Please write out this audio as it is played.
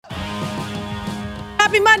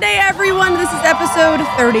Happy Monday, everyone. This is episode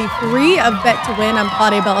 33 of Bet to Win. I'm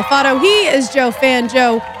Claudia Bellafato. He is Joe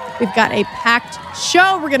Fanjo. We've got a packed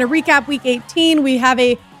show. We're going to recap Week 18. We have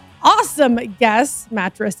a awesome guest,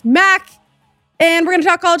 Mattress Mac. And we're going to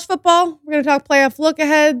talk college football. We're going to talk playoff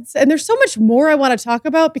look-aheads. And there's so much more I want to talk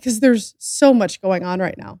about because there's so much going on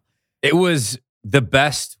right now. It was the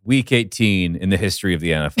best Week 18 in the history of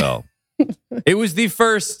the NFL. It was the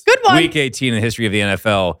first Week 18 in the history of the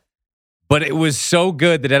NFL. But it was so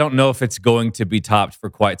good that I don't know if it's going to be topped for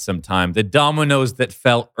quite some time. The dominoes that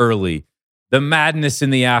fell early, the madness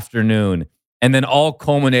in the afternoon, and then all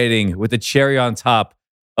culminating with the cherry on top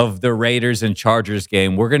of the Raiders and Chargers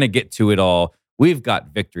game. We're going to get to it all. We've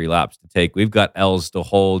got victory laps to take. We've got L's to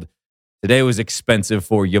hold. Today was expensive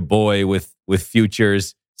for your boy with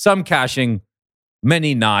futures. Some cashing,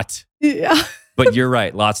 many not. Yeah. But you're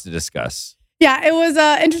right. Lots to discuss. Yeah, it was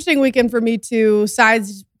an interesting weekend for me too.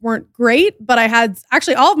 Sides weren't great, but I had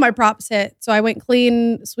actually all of my props hit. So I went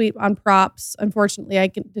clean sweep on props. Unfortunately, I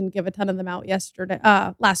didn't give a ton of them out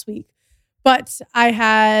last week. But I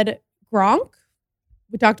had Gronk.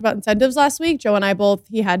 We talked about incentives last week. Joe and I both,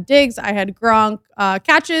 he had Diggs. I had Gronk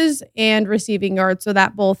catches and receiving yards. So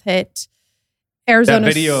that both hit. Arizona.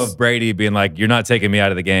 That video of Brady being like, "You're not taking me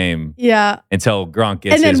out of the game." Yeah. Until Gronk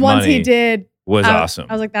gets his money. And then once he did, was awesome.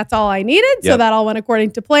 I was like, that's all I needed. Yep. So that all went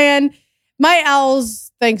according to plan. My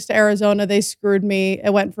L's, thanks to Arizona, they screwed me.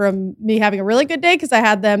 It went from me having a really good day because I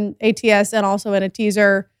had them ATS and also in a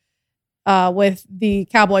teaser with the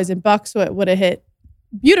Cowboys and Bucks, so it would have hit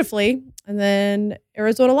beautifully. And then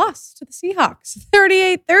Arizona lost to the Seahawks,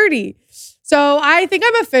 38-30. So I think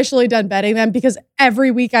I'm officially done betting them because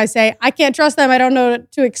every week I say, I can't trust them. I don't know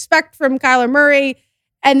what to expect from Kyler Murray.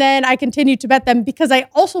 And then I continue to bet them because I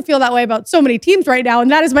also feel that way about so many teams right now.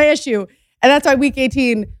 And that is my issue. And that's why Week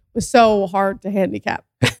 18 was so hard to handicap.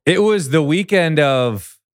 It was the weekend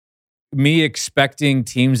of me expecting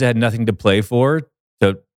teams that had nothing to play for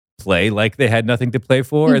to play like they had nothing to play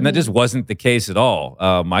for. Mm-hmm. And that just wasn't the case at all.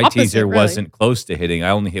 My teaser wasn't close to hitting.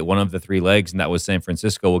 I only hit one of the three legs, and that was San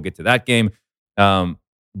Francisco. We'll get to that game. But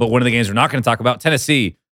one of the games we're not going to talk about,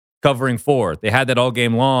 Tennessee covering 4. They had that all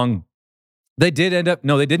game long. They did end up,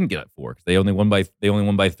 no, they didn't get up 4 because they only won by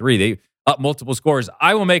 3. They up multiple scores.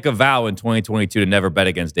 I will make a vow in 2022 to never bet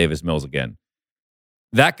against Davis Mills again.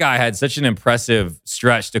 That guy had such an impressive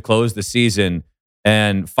stretch to close the season,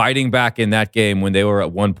 and fighting back in that game when they were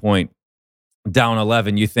at one point down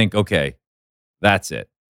 11, you think, okay, that's it.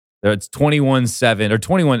 It's 21-7 or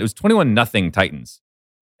 21. It was 21-0 Titans,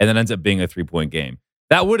 and then ends up being a 3-point game.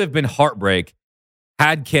 That would have been heartbreak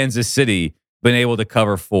had Kansas City been able to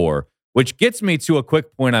cover 4. Which gets me to a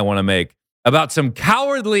quick point I want to make about some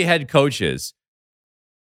cowardly head coaches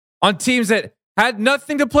on teams that had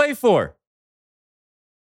nothing to play for.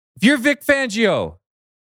 If you're Vic Fangio,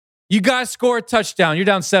 you got to score a touchdown. You're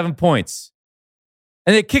down 7 points.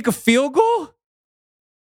 And they kick a field goal?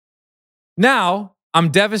 Now, I'm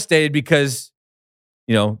devastated because,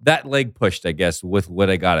 that leg pushed, I guess, with what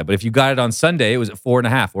I got it. But if you got it on Sunday, it was at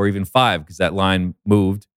 4.5 or even 5 because that line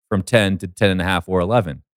moved from 10 to 10.5 or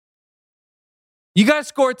 11. You got to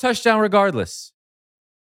score a touchdown regardless.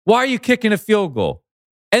 Why are you kicking a field goal?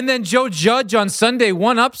 And then Joe Judge on Sunday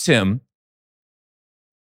one-ups him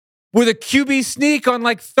with a QB sneak on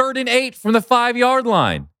like 3rd and 8 from the 5-yard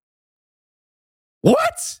line.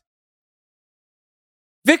 What?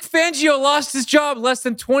 Vic Fangio lost his job less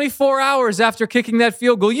than 24 hours after kicking that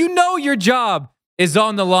field goal. You know your job is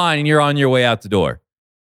on the line and you're on your way out the door.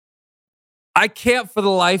 I can't for the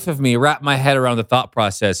life of me wrap my head around the thought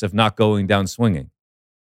process of not going down swinging.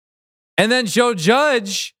 And then Joe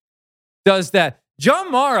Judge does that.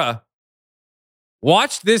 John Mara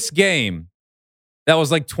watched this game that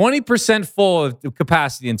was like 20% full of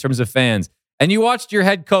capacity in terms of fans. And you watched your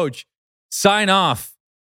head coach sign off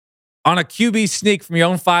on a QB sneak from your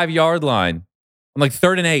own 5-yard line on like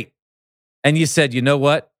 3rd and 8. And you said, you know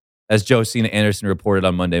what? As Josina Anderson reported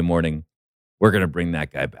on Monday morning, we're going to bring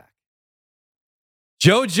that guy back.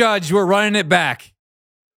 Joe Judge, we're running it back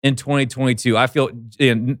in 2022. I feel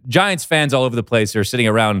Giants fans all over the place are sitting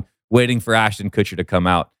around waiting for Ashton Kutcher to come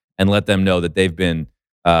out and let them know that they've been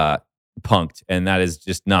punked, and that is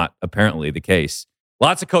just not apparently the case.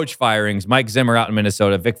 Lots of coach firings. Mike Zimmer out in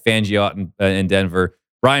Minnesota, Vic Fangio out in Denver,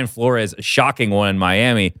 Brian Flores, a shocking one in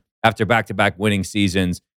Miami after back-to-back winning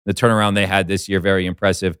seasons. The turnaround they had this year, very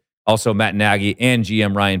impressive. Also, Matt Nagy and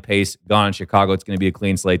GM Ryan Pace gone in Chicago. It's going to be a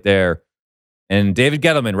clean slate there. And David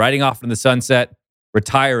Gettleman riding off from the sunset,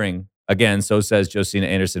 retiring again. So says Josina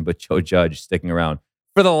Anderson, but Joe Judge sticking around.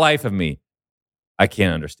 For the life of me, I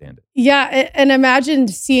can't understand it. Yeah, and imagine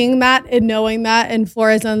seeing that and knowing that, and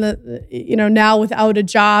Flores on the, now without a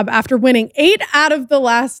job after winning 8 out of the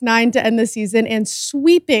last 9 to end the season and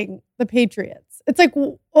sweeping the Patriots. It's like,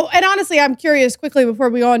 and honestly, I'm curious quickly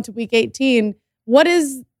before we go on to week 18, what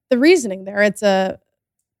is the reasoning there? It's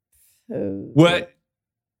what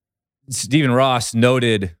Stephen Ross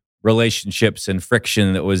noted relationships and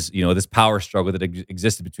friction that was, this power struggle that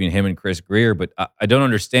existed between him and Chris Grier. But I don't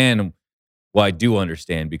understand. Well, I do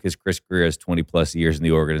understand, because Chris Grier has 20 plus years in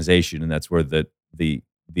the organization, and that's where the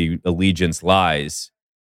allegiance lies.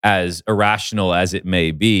 As irrational as it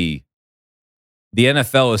may be, the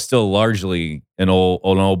NFL is still largely an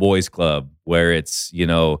old boys club where it's, you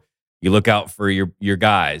look out for your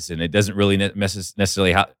guys, and it doesn't really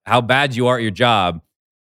necessarily how bad you are at your job.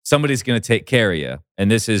 Somebody's going to take care of you.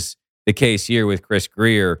 And this is the case here with Chris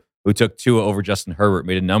Grier, who took Tua over Justin Herbert,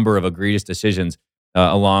 made a number of egregious decisions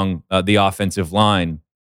along the offensive line.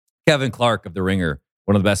 Kevin Clark of The Ringer,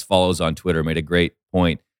 one of the best follows on Twitter, made a great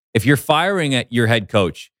point. If you're firing at your head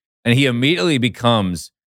coach and he immediately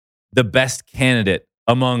becomes the best candidate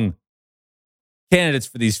among candidates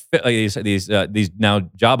for these now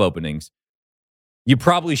job openings, you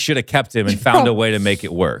probably should have kept him and found a way to make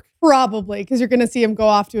it work. Probably, because you're going to see him go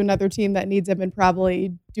off to another team that needs him and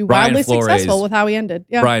probably do wildly successful with how he ended.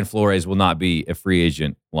 Yeah. Brian Flores will not be a free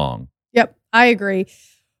agent long. Yep, I agree.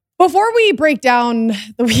 Before we break down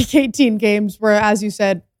the Week 18 games, where, as you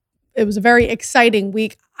said, it was a very exciting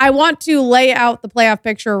week, I want to lay out the playoff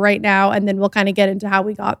picture right now, and then we'll kind of get into how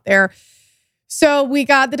we got there. So we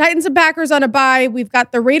got the Titans and Packers on a bye. We've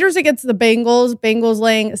got the Raiders against the Bengals. Bengals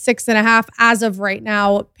laying 6.5 as of right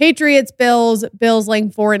now. Patriots, Bills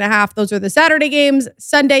laying 4.5. Those are the Saturday games.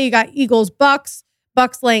 Sunday, you got Eagles, Bucks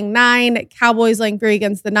laying 9. Cowboys laying 3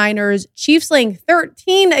 against the Niners. Chiefs laying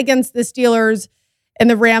 13 against the Steelers. And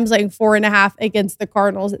the Rams laying 4.5 against the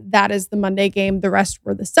Cardinals. That is the Monday game. The rest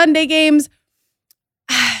were the Sunday games.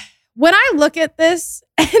 When I look at this,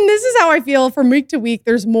 and this is how I feel from week to week,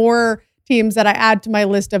 there's more teams that I add to my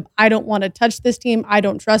list of I don't want to touch this team. I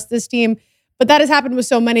don't trust this team. But that has happened with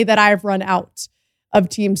so many that I've run out of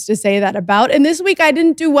teams to say that about. And this week I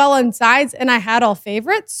didn't do well on sides, and I had all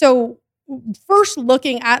favorites. So first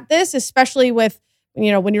looking at this, especially with,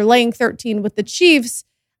 when you're laying 13 with the Chiefs,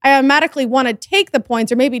 I automatically want to take the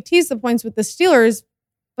points or maybe tease the points with the Steelers.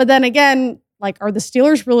 But then again, are the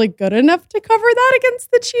Steelers really good enough to cover that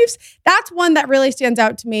against the Chiefs? That's one that really stands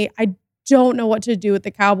out to me. I don't know what to do with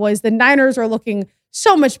the Cowboys. The Niners are looking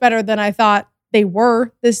so much better than I thought they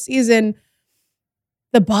were this season.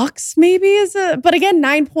 The Bucks maybe but again,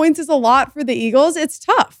 9 points is a lot for the Eagles. It's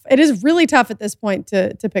tough. It is really tough at this point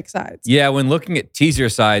to pick sides. Yeah, when looking at teaser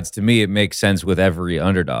sides, to me, it makes sense with every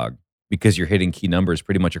underdog because you're hitting key numbers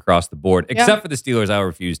pretty much across the board. Except for the Steelers, I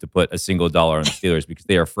refuse to put a single dollar on the Steelers because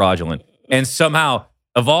they are fraudulent. And somehow,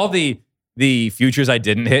 of all the futures I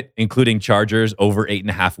didn't hit, including Chargers over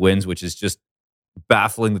 8.5 wins, which is just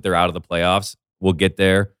baffling that they're out of the playoffs. We'll get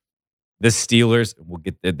there. The Steelers,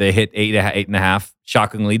 they hit 8.5,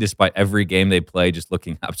 shockingly, despite every game they play just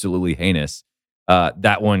looking absolutely heinous.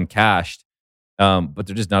 That one cashed, but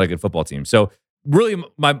they're just not a good football team. So really,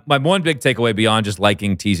 my one big takeaway beyond just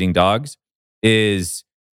liking teasing dogs is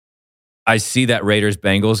I see that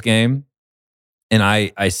Raiders-Bengals game, and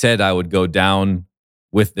I said I would go down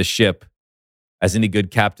with the ship, as any good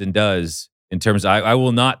captain does, in terms of I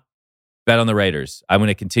will not bet on the Raiders. I'm going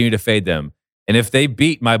to continue to fade them. And if they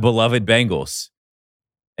beat my beloved Bengals,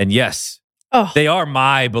 and yes, they are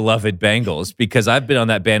my beloved Bengals because I've been on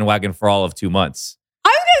that bandwagon for all of 2 months. I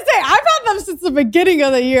was going to say, I've had them since the beginning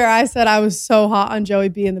of the year. I said I was so hot on Joey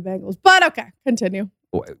B and the Bengals. But okay, continue.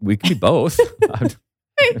 We can be both. I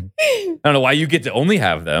don't know why you get to only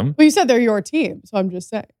have them. Well, you said they're your team, so I'm just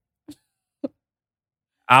saying.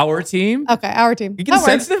 Our team? Okay, our team. You getting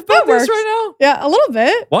sensitive about this right now? Yeah, a little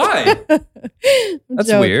bit. Why? That's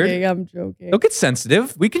joking, weird. I'm joking. Don't get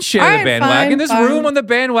sensitive. We can share the bandwagon. There's room on the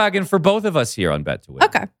bandwagon for both of us here on Bet to Win.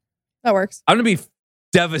 Okay, that works. I'm going to be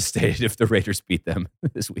devastated if the Raiders beat them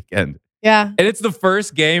this weekend. Yeah. And it's the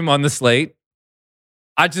first game on the slate.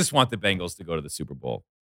 I just want the Bengals to go to the Super Bowl.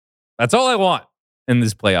 That's all I want in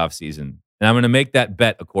this playoff season. And I'm going to make that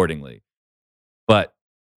bet accordingly. But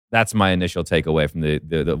that's my initial takeaway from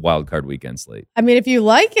the wild card weekend slate. I mean, if you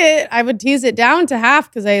like it, I would tease it down to half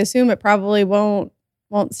because I assume it probably won't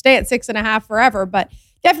stay at 6.5 forever. But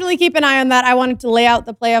definitely keep an eye on that. I wanted to lay out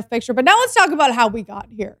the playoff picture. But now let's talk about how we got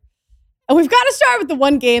here. And we've got to start with the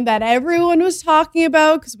one game that everyone was talking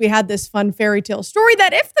about because we had this fun fairy tale story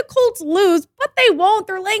that if the Colts lose, but they won't,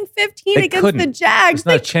 they're laying 15 against the Jags.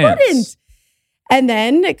 They couldn't. And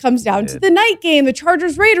then it comes down to the night game, the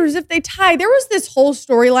Chargers-Raiders. If they tie, there was this whole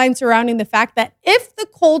storyline surrounding the fact that if the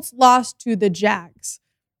Colts lost to the Jags,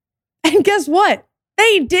 and guess what?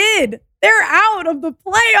 They did. They're out of the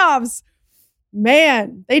playoffs.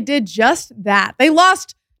 Man, they did just that. They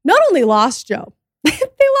not only lost, Joe, they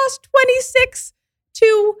lost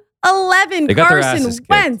 26-11. They got their asses Carson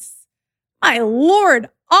Wentz. My Lord,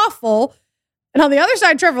 awful. And on the other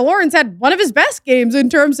side, Trevor Lawrence had one of his best games in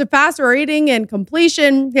terms of passer rating and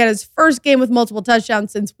completion. He had his first game with multiple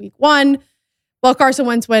touchdowns since week 1. Well, Carson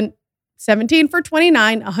Wentz went 17 for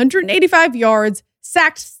 29, 185 yards,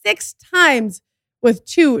 sacked 6 times with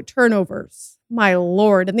 2 turnovers. My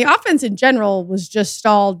Lord. And the offense in general was just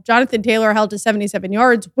stalled. Jonathan Taylor held to 77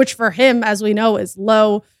 yards, which for him, as we know, is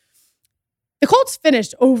low. The Colts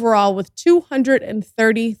finished overall with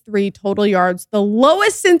 233 total yards, the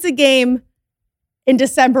lowest since a game in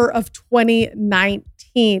December of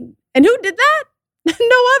 2019. And who did that?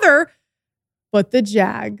 No other but the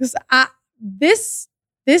Jags. This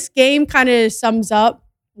game kind of sums up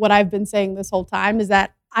what I've been saying this whole time, is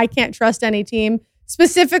that I can't trust any team,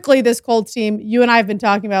 specifically this Colts team. You and I have been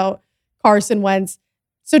talking about Carson Wentz.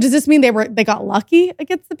 So does this mean they got lucky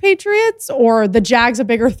against the Patriots, or the Jags a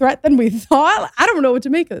bigger threat than we thought? I don't know what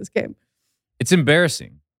to make of this game. It's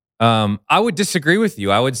embarrassing. I would disagree with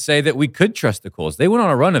you. I would say that we could trust the Colts. They went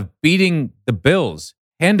on a run of beating the Bills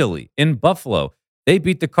handily in Buffalo. They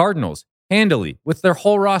beat the Cardinals handily with their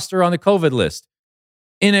whole roster on the COVID list.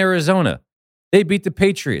 In Arizona, they beat the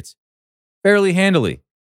Patriots fairly handily.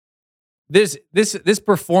 This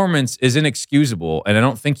performance is inexcusable, and I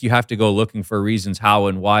don't think you have to go looking for reasons how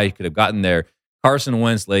and why he could have gotten there. Carson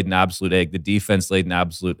Wentz laid an absolute egg. The defense laid an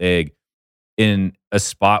absolute egg in a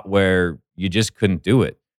spot where you just couldn't do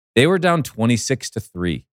it. They were down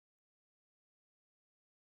 26-3.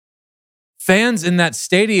 Fans in that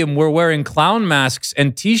stadium were wearing clown masks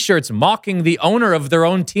and T-shirts mocking the owner of their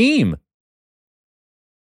own team.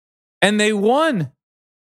 And they won.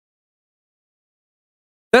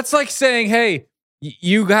 That's like saying, hey,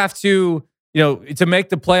 you have to, to make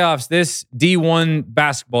the playoffs, this D1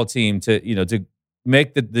 basketball team to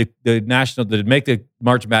make the national, to make the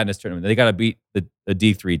March Madness tournament, they got to beat the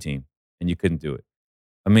D3 team, and you couldn't do it.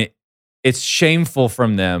 I mean, it's shameful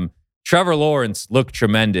from them. Trevor Lawrence looked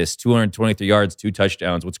tremendous, 223 yards, 2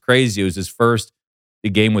 touchdowns. What's crazy was his first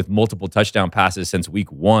game with multiple touchdown passes since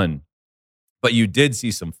week 1. But you did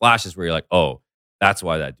see some flashes where you're like, oh, that's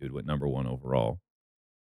why that dude went number 1 overall.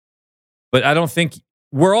 But I don't think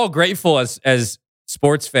we're all grateful as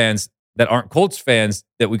sports fans that aren't Colts fans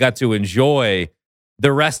that we got to enjoy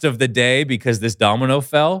the rest of the day because this domino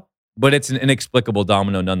fell. But it's an inexplicable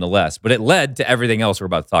domino nonetheless. But it led to everything else we're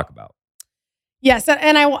about to talk about. Yes,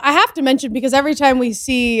 and I have to mention, because every time we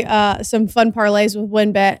see some fun parlays with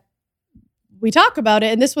WynnBET, we talk about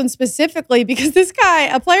it. And this one specifically, because this guy,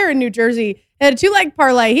 a player in New Jersey, had a 2-leg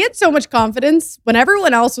parlay. He had so much confidence when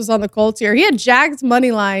everyone else was on the Colts here. He had Jags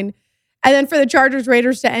money line, and then for the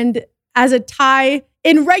Chargers-Raiders to end as a tie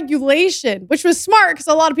in regulation, which was smart because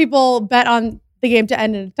a lot of people bet on the game to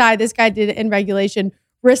end in a tie. This guy did it in regulation,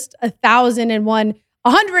 risked 1,000 and won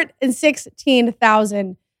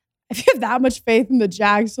 116,000. If you have that much faith in the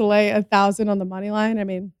Jags to lay 1,000 on the money line, I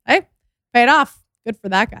mean, hey, paid off. Good for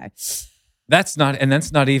that guy. That's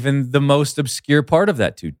not even the most obscure part of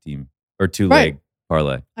that 2-leg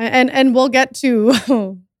parlay. And we'll get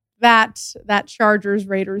to that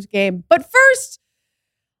Chargers-Raiders game. But first,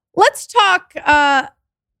 let's talk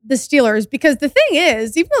the Steelers, because the thing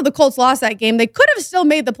is, even though the Colts lost that game, they could have still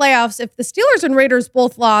made the playoffs if the Steelers and Raiders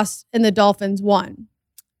both lost and the Dolphins won.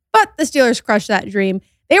 But the Steelers crushed that dream.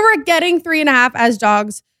 They were getting 3.5 as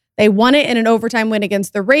dogs. They won it in an overtime win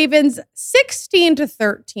against the Ravens,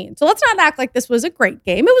 16-13. So let's not act like this was a great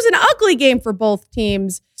game. It was an ugly game for both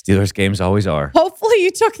teams. Steelers games always are. Hopefully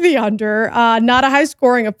you took the under. Not a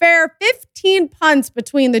high-scoring affair. 15 punts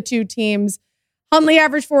between the two teams. Huntley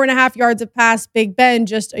averaged 4.5 yards of pass. Big Ben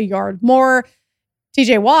just a yard more.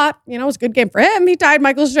 TJ Watt, it was a good game for him. He tied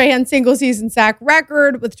Michael Strahan's single-season sack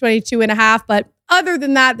record with 22.5. But other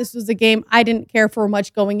than that, this was a game I didn't care for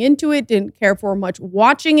much going into it. Didn't care for much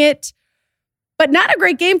watching it. But not a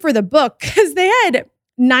great game for the book, because they had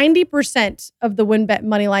 90% of the WynnBET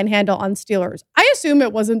moneyline handle on Steelers. I assume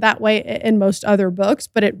it wasn't that way in most other books,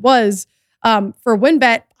 but it was for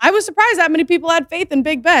WynnBET. I was surprised that many people had faith in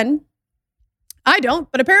Big Ben. I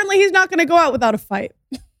don't, but apparently he's not going to go out without a fight.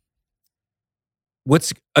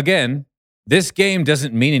 This game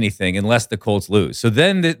doesn't mean anything unless the Colts lose. So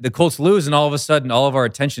then the Colts lose, and all of a sudden, all of our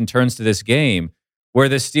attention turns to this game where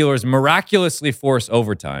the Steelers miraculously force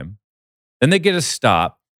overtime. Then they get a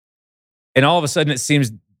stop, and all of a sudden, it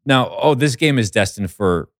seems Now, this game is destined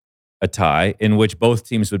for a tie in which both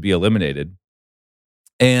teams would be eliminated.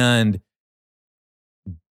 And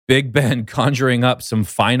Big Ben conjuring up some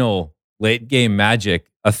final late game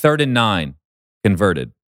magic, a 3rd and 9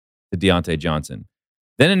 converted to Deontay Johnson.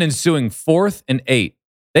 Then an ensuing 4th and 8.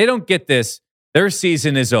 They don't get this. Their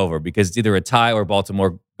season is over because it's either a tie or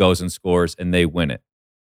Baltimore goes and scores and they win it.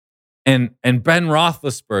 And Ben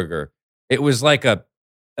Roethlisberger, it was like a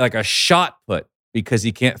shot put because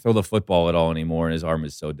he can't throw the football at all anymore and his arm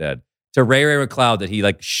is so dead. To Ray McCloud that he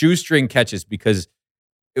like shoestring catches because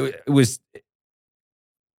it was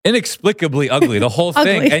inexplicably ugly, the whole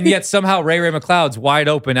thing. And yet somehow Ray McCloud's wide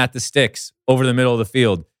open at the sticks over the middle of the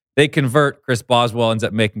field. They convert. Chris Boswell ends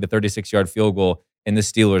up making the 36-yard field goal and the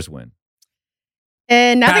Steelers win.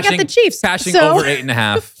 And now they got the Chiefs. Passing over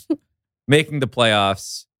 8.5, making the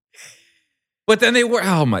playoffs. But then they were,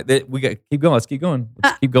 we got keep going. Let's keep going.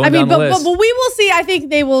 Let's keep going down the list. But we will see. I think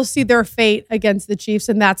they will see their fate against the Chiefs,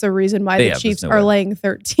 and that's a reason why the Chiefs are laying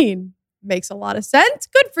 13. Makes a lot of sense.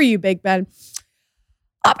 Good for you, Big Ben.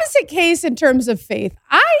 Opposite case in terms of faith.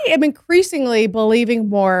 I am increasingly believing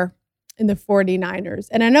more in the 49ers.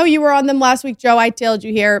 And I know you were on them last week, Joe. I tailed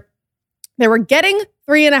you here. They were getting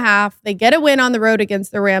 3.5. They get a win on the road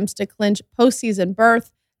against the Rams to clinch postseason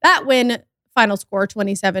berth. That win, final score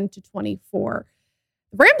 27-24.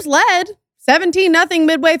 The Rams led 17-0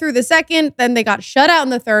 midway through the second. Then they got shut out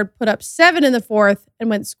in the third, put up 7 in the fourth, and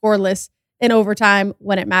went scoreless in overtime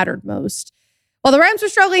when it mattered most. While the Rams were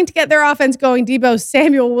struggling to get their offense going, Deebo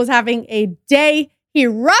Samuel was having a day. He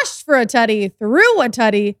rushed for a tutty, threw a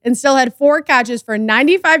tutty, and still had 4 catches for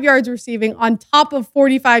 95 yards receiving on top of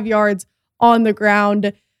 45 yards on the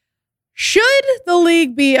ground. Should the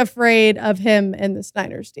league be afraid of him and the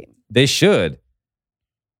Niners team? They should.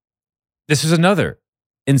 This was another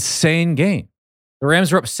insane game. The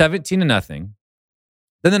Rams were up 17-0.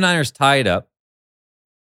 Then the Niners tie it up,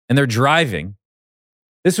 and they're driving.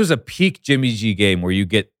 This was a peak Jimmy G game where you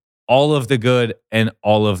get all of the good and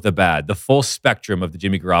all of the bad, the full spectrum of the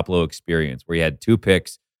Jimmy Garoppolo experience, where he had 2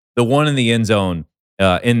 picks. The one in the end zone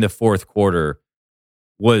in the fourth quarter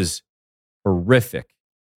was horrific.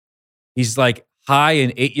 He's like high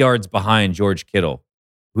and 8 yards behind George Kittle,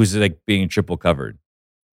 who's like being triple covered.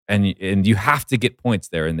 And you have to get points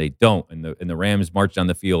there, and they don't. And the Rams march down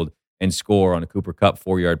the field and score on a Cooper Kupp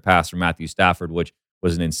 4-yard pass from Matthew Stafford, which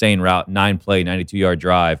was an insane route, 9-play, 92-yard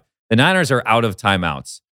drive. The Niners are out of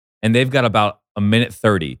timeouts, and they've got about a minute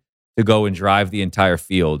 30 to go and drive the entire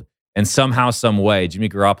field. And somehow, some way, Jimmy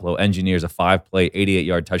Garoppolo engineers a 5-play,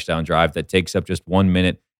 88-yard touchdown drive that takes up just 1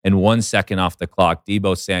 minute and 1 second off the clock.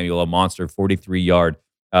 Deebo Samuel, a monster 43-yard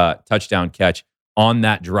touchdown catch on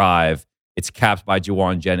that drive. It's capped by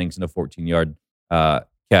Juwan Jennings in a 14-yard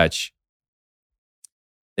catch.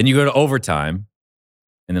 Then you go to overtime,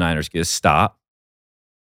 and the Niners get a stop.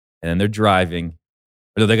 And then they're driving.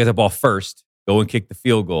 No, they get the ball first, go and kick the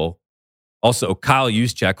field goal. Also, Kyle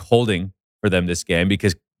Juszczyk holding for them this game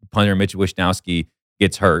because punter Mitch Wishnowsky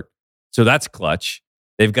gets hurt. So that's clutch.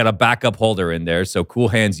 They've got a backup holder in there. So Cool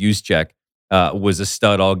Hands Juszczyk was a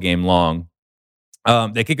stud all game long.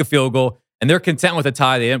 They kick a field goal, and they're content with a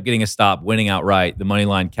tie. They end up getting a stop, winning outright. The money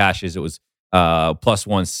line cashes. It was plus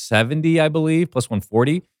 170, I believe, plus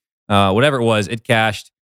 140. Whatever it was, it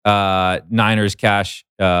cashed. Niners cash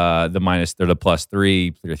the minus. They're the plus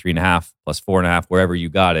 3, 3.5, plus 4.5, wherever you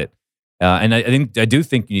got it. And I do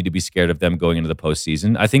think you need to be scared of them going into the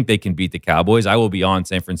postseason. I think they can beat the Cowboys. I will be on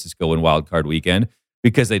San Francisco in Wild Card Weekend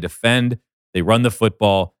because they defend, they run the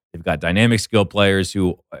football. They've got dynamic skill players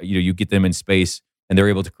who you get them in space and they're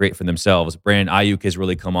able to create for themselves. Brandon Ayuk has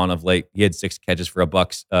really come on of late. He had 6 catches for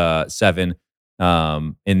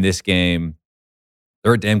 $107 in this game.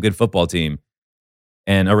 They're a damn good football team.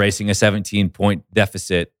 And erasing a 17-point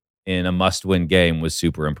deficit in a must-win game was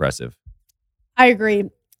super impressive. I agree.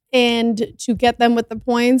 And to get them with the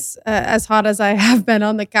points, as hot as I have been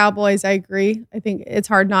on the Cowboys, I agree. I think it's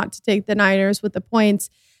hard not to take the Niners with the points.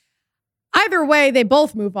 Either way, they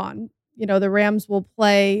both move on. The Rams will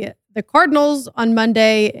play the Cardinals on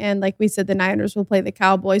Monday, and like we said, the Niners will play the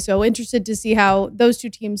Cowboys. So interested to see how those two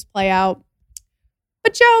teams play out.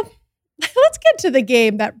 But Joe, let's get to the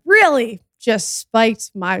game that really just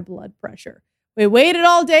spiked my blood pressure. We waited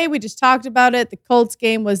all day. We just talked about it. The Colts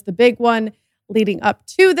game was the big one leading up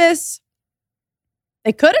to this.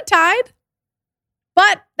 They could have tied,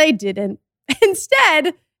 but they didn't.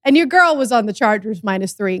 Instead, and your girl was on the Chargers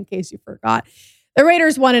 -3 in case you forgot. The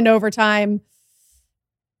Raiders won in overtime.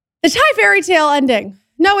 The tie fairy tale ending.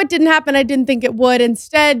 No, it didn't happen. I didn't think it would.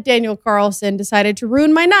 Instead, Daniel Carlson decided to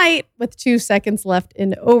ruin my night with 2 seconds left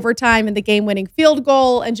in overtime and the game-winning field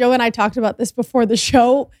goal. And Joe and I talked about this before the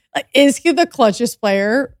show. Is he the clutchest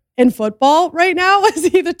player in football right now? Is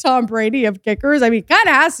he the Tom Brady of kickers? I mean, kind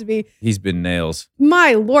of has to be. He's been nails.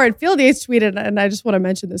 My Lord. Field Yates tweeted, and I just want to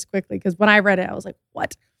mention this quickly because when I read it, I was like,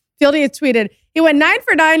 what? Field Yates tweeted, he went 9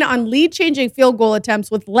 for 9 on lead-changing field goal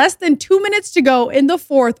attempts with less than 2 minutes to go in the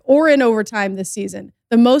fourth or in overtime this season.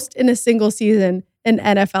 The most in a single season in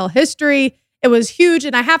NFL history. It was huge.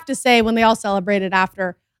 And I have to say, when they all celebrated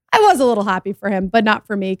after, I was a little happy for him, but not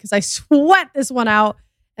for me because I sweat this one out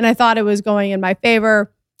and I thought it was going in my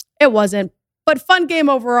favor. It wasn't. But fun game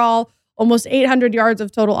overall. Almost 800 yards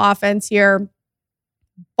of total offense here.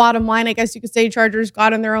 Bottom line, I guess you could say Chargers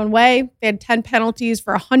got in their own way. They had 10 penalties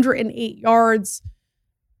for 108 yards.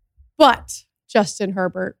 But Justin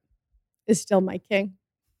Herbert is still my king.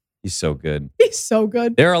 He's so good. He's so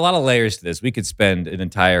good. There are a lot of layers to this. We could spend an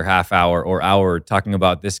entire half hour or hour talking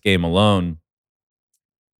about this game alone.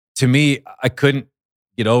 To me, I couldn't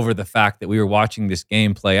get over the fact that we were watching this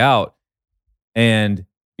game play out. And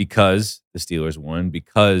because the Steelers won,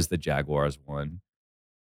 because the Jaguars won,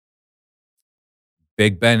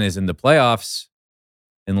 Big Ben is in the playoffs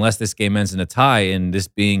unless this game ends in a tie. And this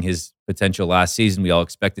being his potential last season, we all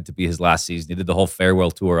expect it to be his last season. He did the whole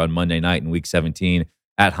farewell tour on Monday night in Week 17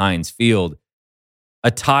 at Heinz Field.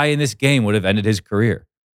 A tie in this game would have ended his career.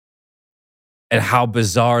 And how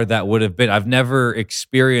bizarre that would have been. I've never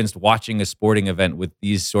experienced watching a sporting event with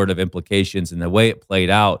these sort of implications and the way it played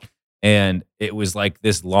out. And it was like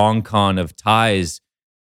this long con of ties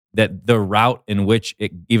that the route in which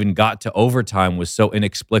it even got to overtime was so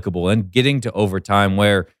inexplicable. And getting to overtime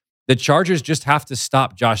where the Chargers just have to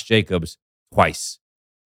stop Josh Jacobs twice.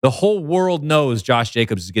 The whole world knows Josh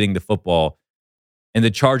Jacobs is getting the football, and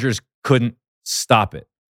the Chargers couldn't stop it.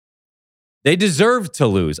 They deserved to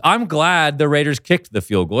lose. I'm glad the Raiders kicked the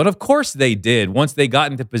field goal. And of course they did. Once they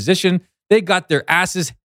got into position, they got their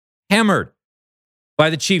asses hammered by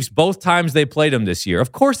the Chiefs both times they played them this year.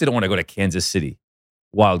 Of course they don't want to go to Kansas City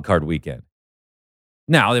wild card weekend.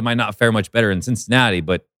 Now, they might not fare much better in Cincinnati,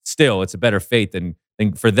 but still, it's a better fate than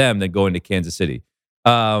for them than going to Kansas City.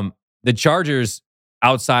 The Chargers,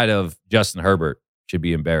 outside of Justin Herbert, should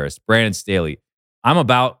be embarrassed. Brandon Staley, I'm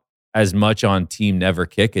about as much on team never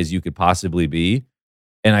kick as you could possibly be.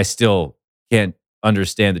 And I still can't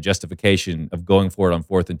understand the justification of going for it on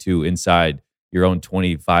 4th and 2 inside your own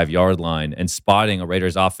 25-yard line and spotting a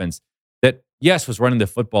Raiders offense that, yes, was running the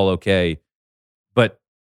football okay, but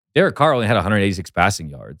Derek Carr only had 186 passing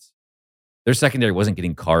yards. Their secondary wasn't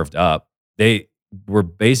getting carved up. They were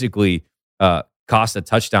basically cost a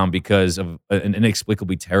touchdown because of an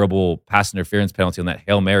inexplicably terrible pass interference penalty on that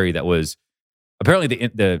Hail Mary that was apparently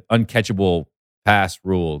the uncatchable pass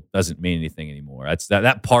rule doesn't mean anything anymore. That's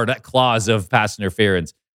that clause of pass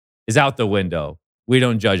interference is out the window. We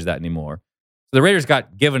don't judge that anymore. So the Raiders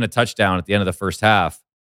got given a touchdown at the end of the first half.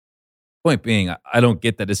 Point being, I don't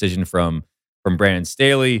get that decision from Brandon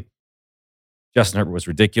Staley. Justin Herbert was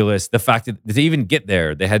ridiculous. The fact that to even get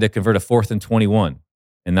there, they had to convert a 4th and 21.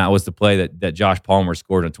 And that was the play that Josh Palmer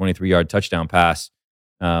scored on a 23-yard touchdown pass.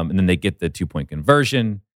 And then they get the 2-point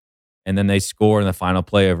conversion. And then they score in the final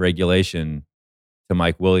play of regulation to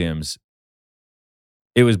Mike Williams.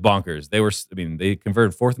 It was bonkers. They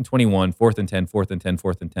converted 4th and 21, 4th and 10, 4th and 10,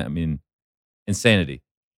 4th and 10. I mean, insanity.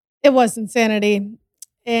 It was insanity.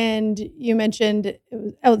 And you mentioned it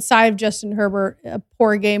was outside of Justin Herbert, a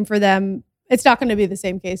poor game for them. It's not going to be the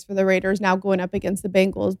same case for the Raiders now going up against the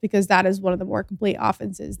Bengals because that is one of the more complete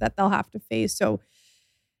offenses that they'll have to face. So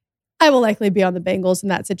I will likely be on the Bengals in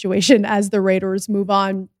that situation as the Raiders move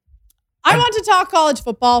on. I want to talk college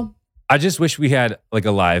football. I just wish we had like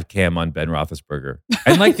a live cam on Ben Roethlisberger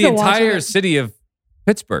and like the entire city of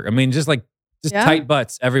Pittsburgh. I mean, just tight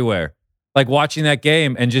butts everywhere. Like watching that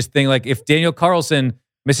game and just think like if Daniel Carlson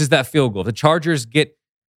misses that field goal, the Chargers get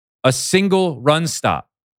a single run stop.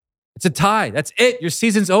 It's a tie. That's it. Your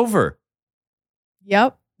season's over.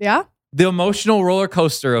 Yep. Yeah. The emotional roller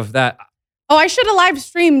coaster of that. Oh, I should have live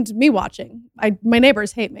streamed me watching. My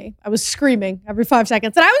neighbors hate me. I was screaming every 5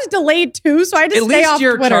 seconds. And I was delayed too, so I had to stay off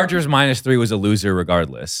Twitter. At least your Chargers -3 was a loser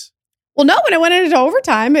regardless. Well, no, when it went into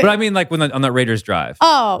overtime. But I mean like on that Raiders drive.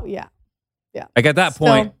 Oh, yeah. Yeah. Like at that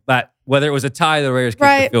point, that whether it was a tie, the Raiders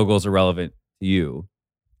kicked the field goals irrelevant to you.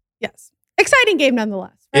 Yes. Exciting game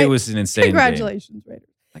nonetheless. Right? It was an insane Congratulations, Raiders.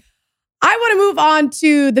 I want to move on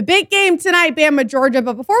to the big game tonight, Bama, Georgia.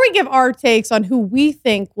 But before we give our takes on who we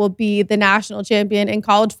think will be the national champion in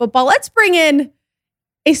college football, let's bring in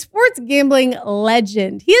a sports gambling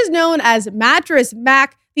legend. He is known as Mattress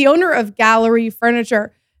Mac, the owner of Gallery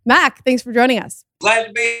Furniture. Mac, thanks for joining us. Glad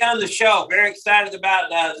to be on the show. Very excited about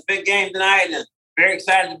the big game tonight, and very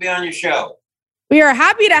excited to be on your show. We are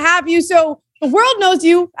happy to have you. So the world knows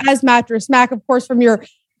you as Mattress Mac, of course, from your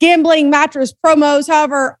gambling mattress promos.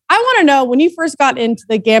 However, I want to know, when you first got into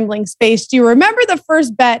the gambling space, do you remember the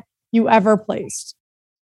first bet you ever placed?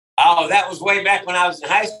 Oh, that was way back when I was in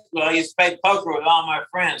high school. I used to play poker with all my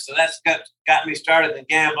friends. So that's got me started in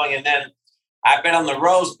gambling. And then I bet on the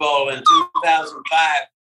Rose Bowl in 2005,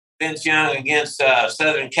 Vince Young against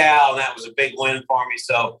Southern Cal, and that was a big win for me.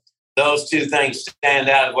 So those two things stand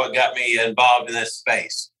out as what got me involved in this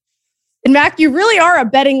space. And Mac, you really are a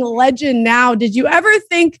betting legend now. Did you ever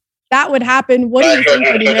think that would happen? What do you think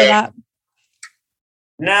when you hear that?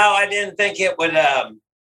 No, I didn't think it would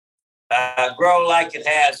grow like it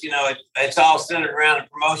has. You know, it's all centered around the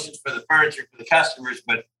promotions for the furniture for the customers,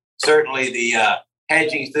 but certainly the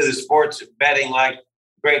hedging through the sports betting, like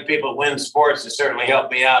great people win sports, has certainly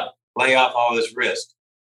helped me out, lay off all this risk.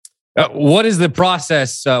 What is the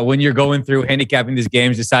process when you're going through handicapping these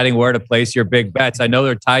games, deciding where to place your big bets? I know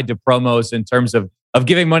they're tied to promos in terms of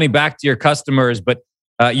giving money back to your customers, but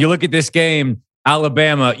you look at this game,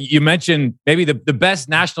 Alabama, you mentioned maybe the best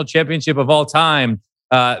national championship of all time.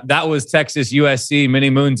 That was Texas USC many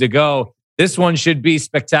moons ago. This one should be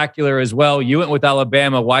spectacular as well. You went with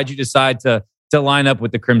Alabama. Why'd you decide to line up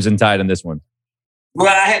with the Crimson Tide in this one? Well,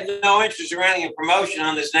 I had no interest in running a promotion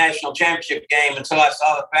on this national championship game until I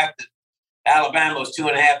saw the fact that Alabama was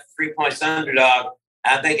 2.5 to 3 points underdog.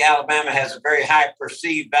 I think Alabama has a very high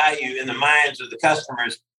perceived value in the minds of the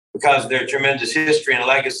customers because of their tremendous history and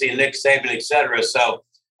legacy, and Nick Saban, et cetera. So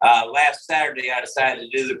last Saturday, I decided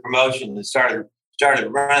to do the promotion and started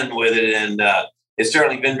running with it. And it's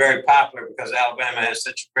certainly been very popular because Alabama has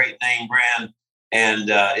such a great name brand, and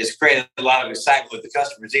it's created a lot of excitement with the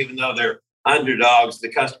customers. Even though they're underdogs, the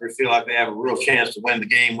customers feel like they have a real chance to win the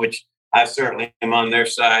game, which I certainly am on their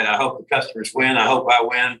side. I hope the customers win. I hope I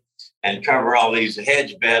win and cover all these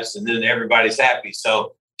hedge bets, and then everybody's happy.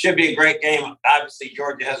 So should be a great game. Obviously,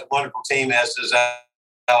 Georgia has a wonderful team, as does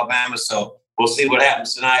Alabama. So we'll see what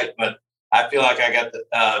happens tonight. But I feel like I got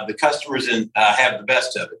the customers and have the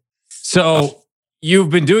best of it. So you've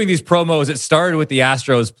been doing these promos. It started with the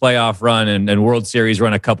Astros playoff run and World Series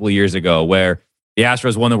run a couple of years ago, where the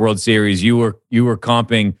Astros won the World Series. You were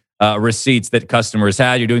comping receipts that customers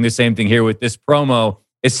had. You're doing the same thing here with this promo.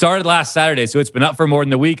 It started last Saturday, so it's been up for more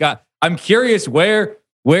than a week. I'm curious, where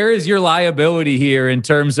is your liability here in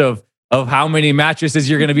terms of how many mattresses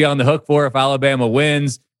you're going to be on the hook for if Alabama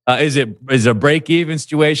wins? Is it a break-even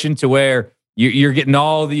situation to where you're getting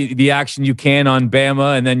all the action you can on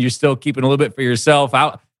Bama, and then you're still keeping a little bit for yourself?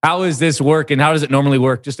 How is this work, and how does it normally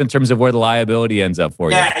work, just in terms of where the liability ends up for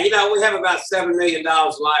you? Yeah, we have about $7 million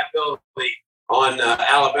liability on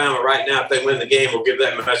Alabama right now. If they win the game, we'll give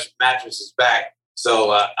them mattresses back. So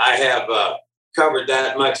I have covered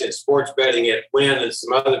that much in sports betting at Wynn and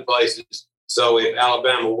some other places. So if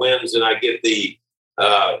Alabama wins, and I get the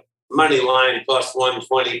money line plus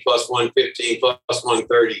 120, plus 115, plus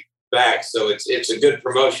 130 back. So it's a good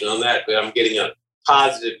promotion on that, but I'm getting a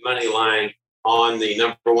positive money line on the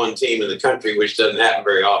number one team in the country, which doesn't happen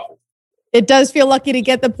very often. It does feel lucky to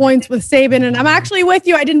get the points with Saban. And I'm actually with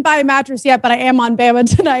you. I didn't buy a mattress yet, but I am on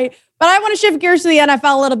Bama tonight. But I want to shift gears to the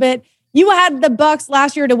NFL a little bit. You had the Bucs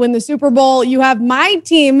last year to win the Super Bowl. You have my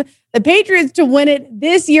team, the Patriots, to win it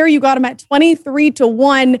this year. You got them at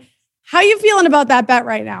 23-1. How are you feeling about that bet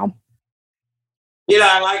right now?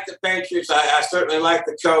 I like the Patriots. I certainly like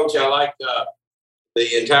the coach. I like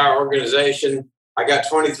the entire organization. I got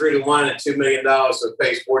 23-1 at $2 million, so it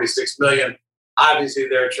pays $46 million. Obviously,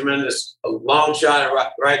 they're a tremendous long shot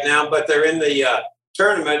right now, but they're in the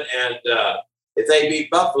tournament, and if they beat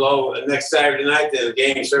Buffalo next Saturday night, then the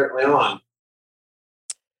game's certainly on.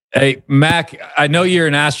 Hey, Mac, I know you're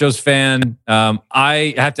an Astros fan.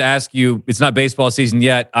 I have to ask you, it's not baseball season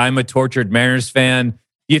yet. I'm a tortured Mariners fan.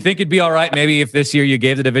 Do you think it'd be all right maybe if this year you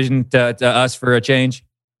gave the division to us for a change?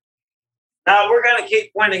 No, we're going to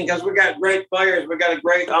keep winning because we got great players. We got a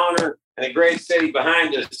great owner and a great city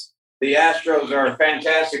behind us. The Astros are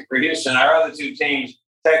fantastic for Houston. Our other two teams,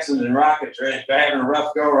 Texans and Rockets, are having a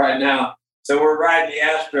rough go right now. So we're riding the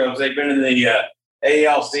Astros. They've been in the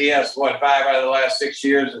ALCS, 5 out of the last 6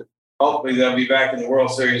 years. And hopefully they'll be back in the World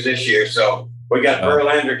Series this year. So we got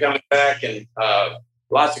Verlander coming back and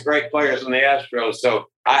lots of great players on the Astros. So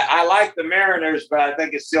I like the Mariners, but I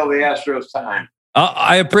think it's still the Astros' time.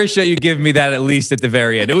 I appreciate you giving me that at least at the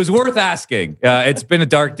very end. It was worth asking. It's been a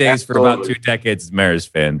dark days for about 2 decades as a Mariners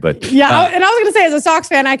fan. But yeah, and I was going to say, as a Sox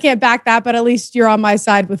fan, I can't back that, but at least you're on my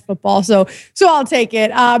side with football. So I'll take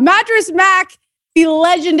it. Mattress Mac, the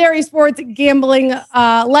legendary sports gambling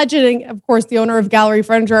legend, and of course, the owner of Gallery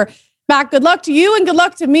Furniture. Mac, good luck to you and good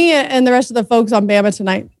luck to me and the rest of the folks on Bama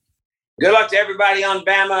tonight. Good luck to everybody on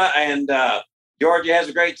Bama, and Georgia has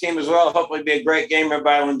a great team as well. Hopefully it'll be a great game.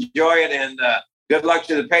 Everybody will enjoy it, and good luck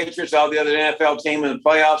to the Patriots. All the other NFL team in the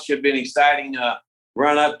playoffs. Should be an exciting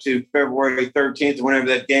run up to February 13th, whenever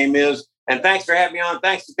that game is. And thanks for having me on.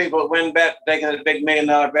 Thanks to people at WynnBET taking a big $1 million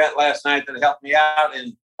bet last night that helped me out.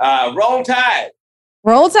 And roll Tide.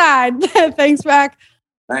 Roll Tide. Thanks, Mac.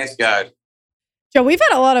 Thanks, guys. Joe, we've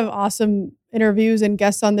had a lot of awesome interviews and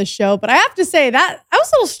guests on this show, but I have to say that I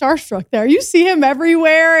was a little starstruck there. You see him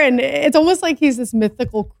everywhere, and it's almost like he's this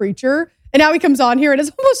mythical creature. And now he comes on here, and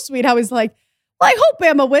it's almost sweet how he's like, well, I hope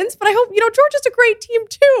Bama wins, but I hope, Georgia's a great team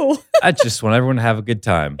too. I just want everyone to have a good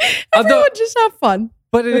time. Everyone just have fun.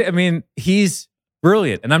 But he's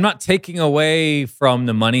brilliant. And I'm not taking away from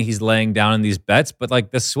the money he's laying down in these bets, but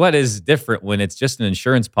like the sweat is different when it's just an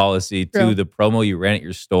insurance policy to the promo you ran at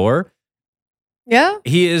your store. Yeah.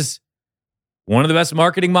 He is one of the best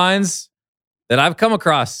marketing minds that I've come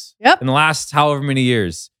across in the last however many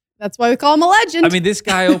years. That's why we call him a legend. This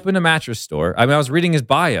guy opened a mattress store. I was reading his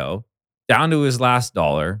bio, down to his last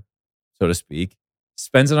dollar, so to speak,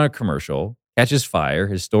 spends it on a commercial, catches fire,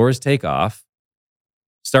 his stores take off,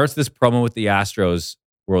 starts this promo with the Astros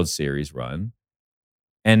World Series run.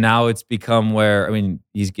 And now it's become where,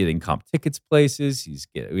 he's getting comp tickets places. He's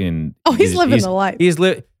living the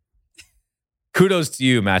life. Kudos to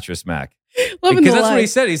you, Mattress Mac. Because that's what he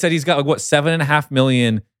said. He said he's got $7.5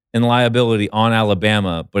 million in liability on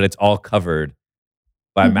Alabama, but it's all covered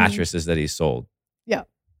by mattresses that he sold. Yeah.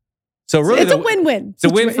 So really, it's a win-win. It's a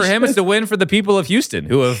win for him. It's a win for the people of Houston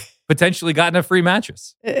who have potentially gotten a free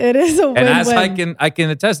mattress. It is a win-win. And as I can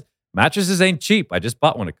attest, mattresses ain't cheap. I just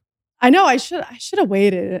bought one. I know. I should have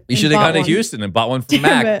waited. You should have gone to Houston and bought one from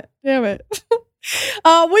Mac. Damn it.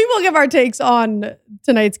 We will give our takes on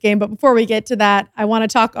tonight's game, but before we get to that, I want to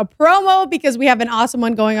talk a promo because we have an awesome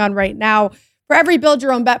one going on right now. For every Build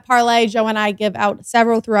Your Own Bet parlay, Joe and I give out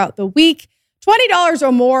several throughout the week. $20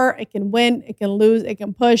 or more, it can win, it can lose, it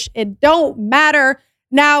can push. It don't matter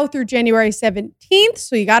now through January 17th.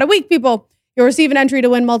 So you got a week, people. You'll receive an entry to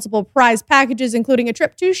win multiple prize packages, including a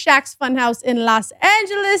trip to Shaq's Funhouse in Los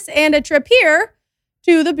Angeles and a trip here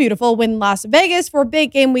to the beautiful Wynn Las Vegas for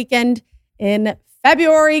big game weekend in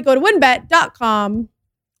February. Go to wynnbet.com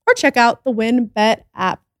or check out the WynnBET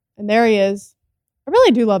app. And there he is. I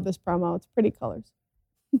really do love this promo. It's pretty colors.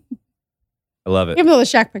 I love it. Even though the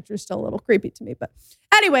Shaq picture is still a little creepy to me. But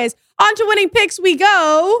anyways, on to winning picks we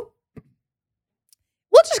go.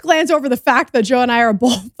 We'll just glance over the fact that Joe and I are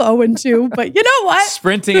both 0-2. But you know what?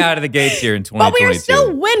 Sprinting out of the gates here in 2022. But we are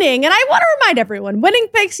still winning. And I want to remind everyone, winning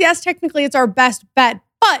picks, yes, technically it's our best bet.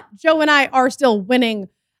 But Joe and I are still winning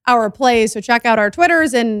our plays. So check out our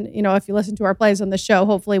Twitters. And, if you listen to our plays on the show,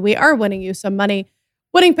 hopefully we are winning you some money.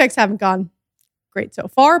 Winning picks haven't gone great so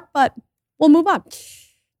far, but we'll move on.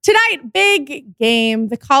 Tonight, big game.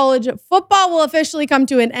 The college football will officially come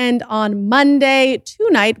to an end on Monday.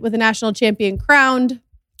 Tonight, with a national champion crowned,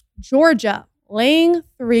 Georgia laying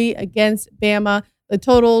 3 against Bama. The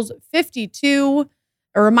total's 52.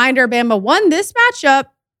 A reminder, Bama won this matchup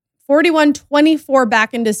 41-24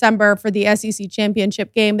 back in December for the SEC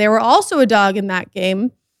championship game. They were also a dog in that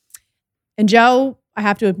game. And Joe, I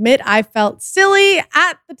have to admit, I felt silly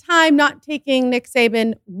at the time not taking Nick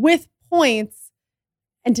Saban with points.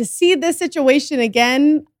 And to see this situation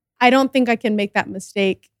again, I don't think I can make that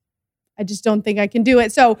mistake. I just don't think I can do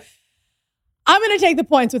it. So I'm going to take the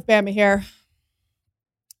points with Bama here.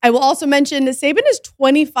 I will also mention that Saban is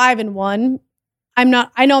 25-1. I know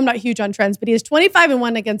I'm not huge on trends, but he is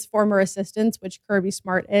 25-1 against former assistants, which Kirby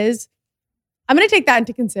Smart is. I'm going to take that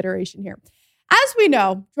into consideration here. As we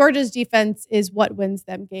know, Georgia's defense is what wins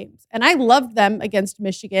them games. And I loved them against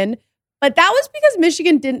Michigan, but that was because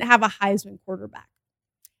Michigan didn't have a Heisman quarterback.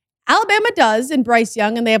 Alabama does in Bryce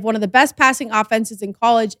Young, and they have one of the best passing offenses in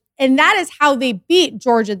college. And that is how they beat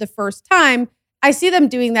Georgia the first time. I see them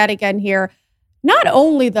doing that again here. Not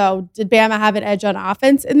only, though, did Bama have an edge on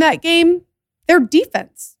offense in that game, their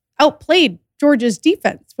defense outplayed Georgia's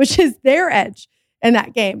defense, which is their edge in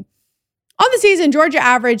that game. On the season, Georgia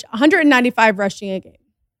averaged 195 rushing a game.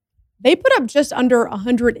 They put up just under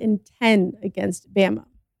 110 against Bama.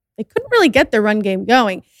 They couldn't really get their run game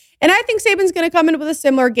going. And I think Saban's going to come in with a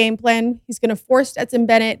similar game plan. He's going to force Stetson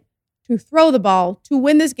Bennett to throw the ball to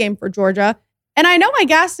win this game for Georgia. And I know I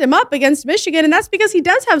gassed him up against Michigan, and that's because he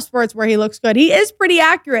does have spurts where he looks good. He is pretty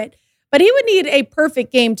accurate, but he would need a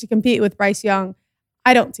perfect game to compete with Bryce Young.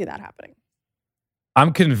 I don't see that happening.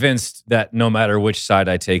 I'm convinced that no matter which side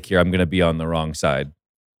I take here, I'm going to be on the wrong side.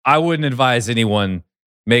 I wouldn't advise anyone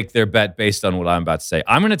make their bet based on what I'm about to say.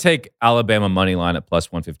 I'm going to take Alabama money line at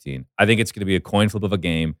plus 115. I think it's going to be a coin flip of a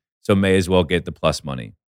game, so may as well get the plus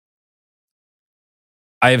money.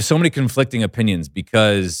 I have so many conflicting opinions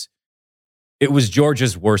because it was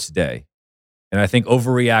Georgia's worst day. And I think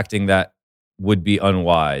overreacting that would be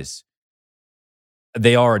unwise.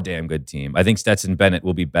 They are a damn good team. I think Stetson Bennett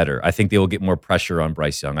will be better. I think they will get more pressure on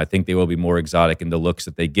Bryce Young. I think they will be more exotic in the looks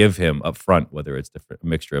that they give him up front, whether it's a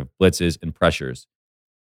mixture of blitzes and pressures.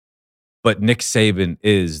 But Nick Saban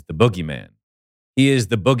is the boogeyman. He is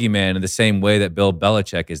the boogeyman in the same way that Bill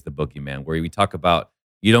Belichick is the boogeyman, where we talk about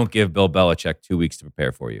you don't give Bill Belichick 2 weeks to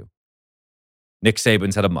prepare for you. Nick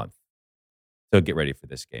Saban's had a month to get ready for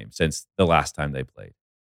this game since the last time they played.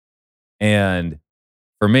 And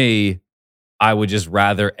for me, I would just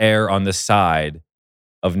rather err on the side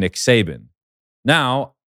of Nick Saban.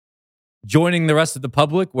 Now, joining the rest of the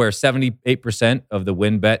public where 78% of the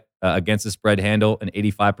win bet against the spread handle and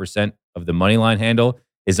 85% of the money line handle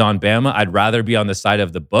is on Bama, I'd rather be on the side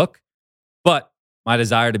of the book. But my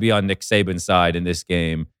desire to be on Nick Saban's side in this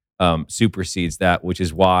game supersedes that, which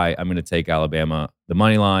is why I'm going to take Alabama, the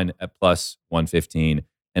money line at plus 115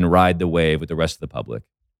 and ride the wave with the rest of the public.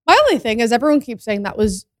 My only thing is everyone keeps saying that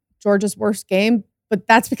was Georgia's worst game, but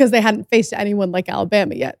that's because they hadn't faced anyone like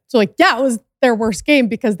Alabama yet. So it was their worst game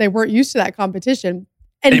because they weren't used to that competition.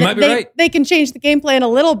 And they can change the game plan a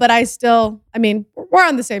little, but we're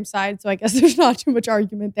on the same side, so I guess there's not too much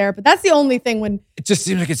argument there. But that's the only thing when it just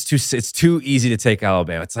seems like it's too easy to take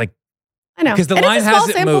Alabama. It's like, I know, because the line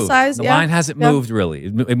hasn't moved. The line hasn't moved really.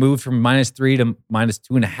 It moved from -3 to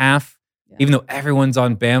 -2.5, even though everyone's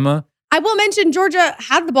on Bama. I will mention Georgia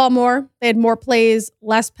had the ball more. They had more plays,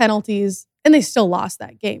 less penalties, and they still lost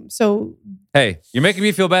that game. So, hey, you're making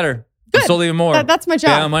me feel better. Good. Still even more. That's my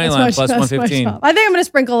job. Money line plus 115. I think I'm going to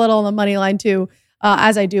sprinkle a little on the money line too,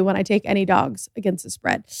 as I do when I take any dogs against the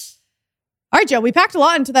spread. All right, Joe, we packed a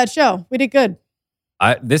lot into that show. We did good.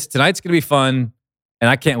 Tonight's going to be fun, and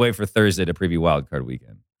I can't wait for Thursday to preview Wild Card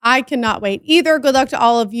Weekend. I cannot wait either. Good luck to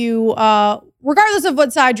all of you. Regardless of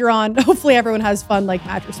what side you're on, hopefully everyone has fun like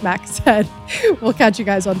Mattress Mac said. We'll catch you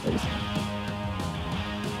guys on Thursday.